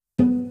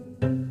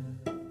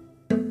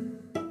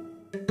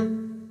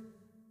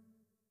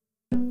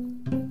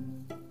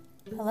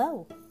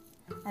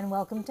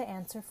Welcome to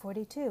Answer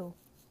 42,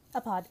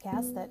 a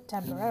podcast that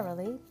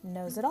temporarily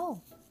knows it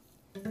all.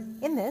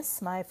 In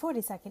this, my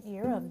 42nd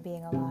year of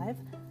being alive,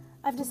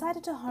 I've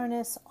decided to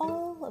harness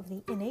all of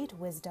the innate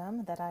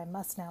wisdom that I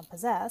must now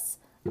possess,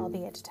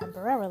 albeit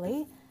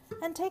temporarily,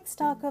 and take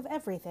stock of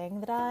everything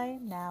that I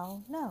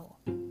now know.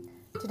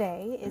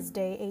 Today is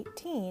day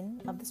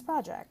 18 of this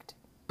project.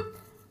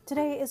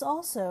 Today is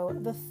also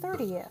the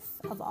 30th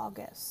of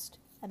August,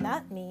 and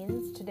that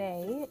means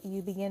today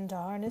you begin to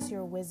harness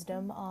your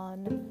wisdom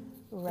on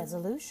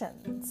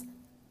resolutions.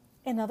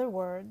 In other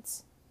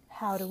words,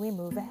 how do we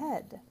move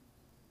ahead?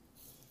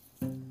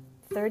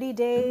 30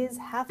 days,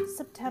 half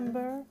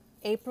September,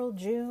 April,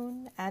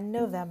 June, and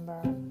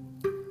November.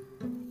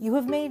 You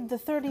have made the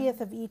 30th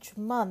of each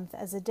month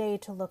as a day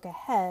to look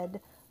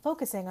ahead,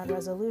 focusing on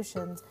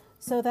resolutions,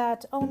 so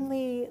that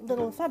only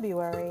little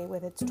February,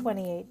 with its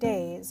 28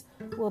 days,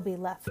 will be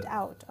left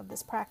out of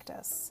this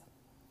practice.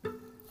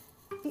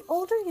 The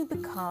older you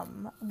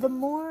become, the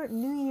more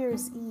New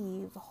Year's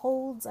Eve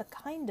holds a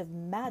kind of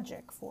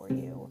magic for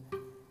you.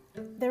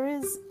 There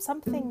is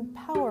something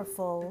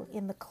powerful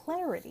in the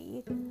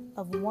clarity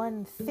of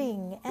one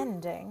thing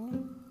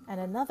ending and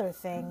another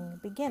thing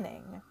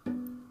beginning.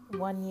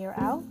 1 year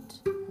out,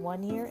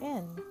 1 year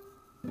in.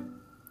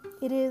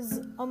 It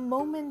is a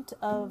moment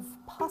of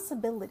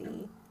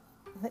possibility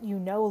that you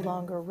no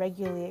longer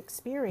regularly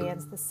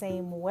experience the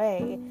same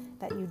way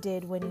that you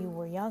did when you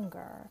were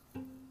younger.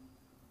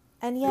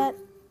 And yet,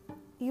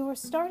 you are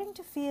starting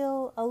to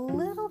feel a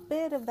little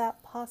bit of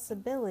that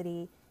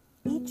possibility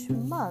each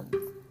month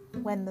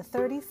when the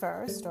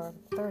 31st or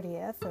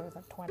 30th or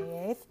the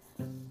 28th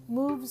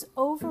moves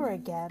over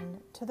again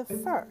to the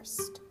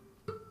 1st.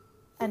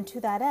 And to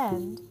that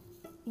end,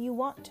 you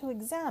want to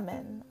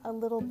examine a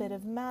little bit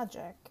of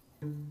magic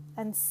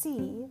and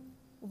see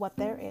what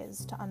there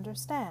is to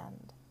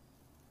understand.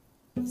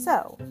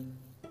 So,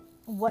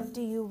 what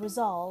do you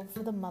resolve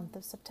for the month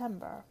of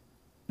September?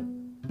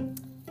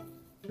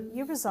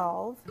 You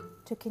resolve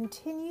to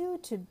continue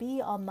to be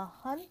on the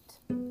hunt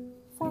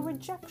for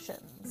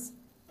rejections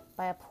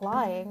by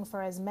applying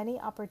for as many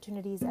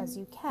opportunities as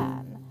you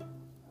can.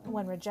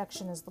 When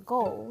rejection is the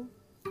goal,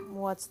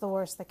 what's the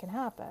worst that can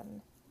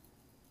happen?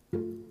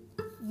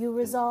 You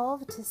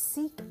resolve to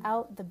seek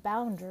out the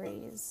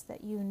boundaries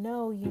that you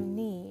know you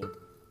need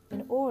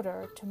in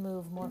order to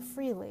move more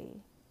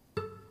freely.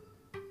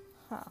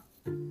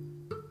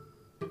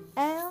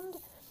 And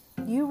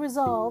you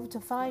resolve to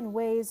find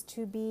ways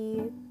to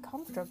be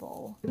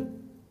comfortable,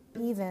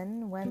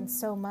 even when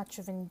so much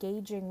of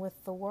engaging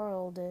with the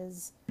world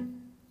is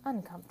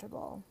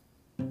uncomfortable.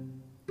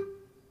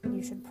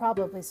 You should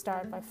probably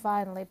start by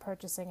finally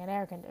purchasing an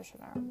air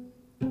conditioner.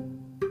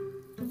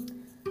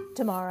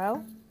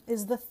 Tomorrow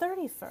is the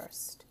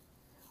 31st,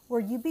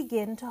 where you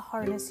begin to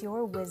harness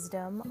your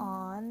wisdom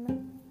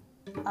on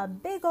a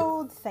big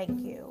old thank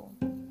you.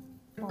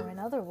 Or in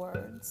other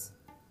words,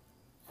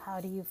 how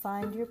do you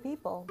find your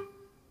people?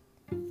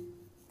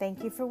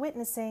 Thank you for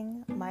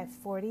witnessing my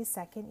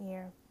 42nd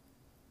year.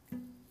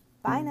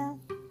 Bye now.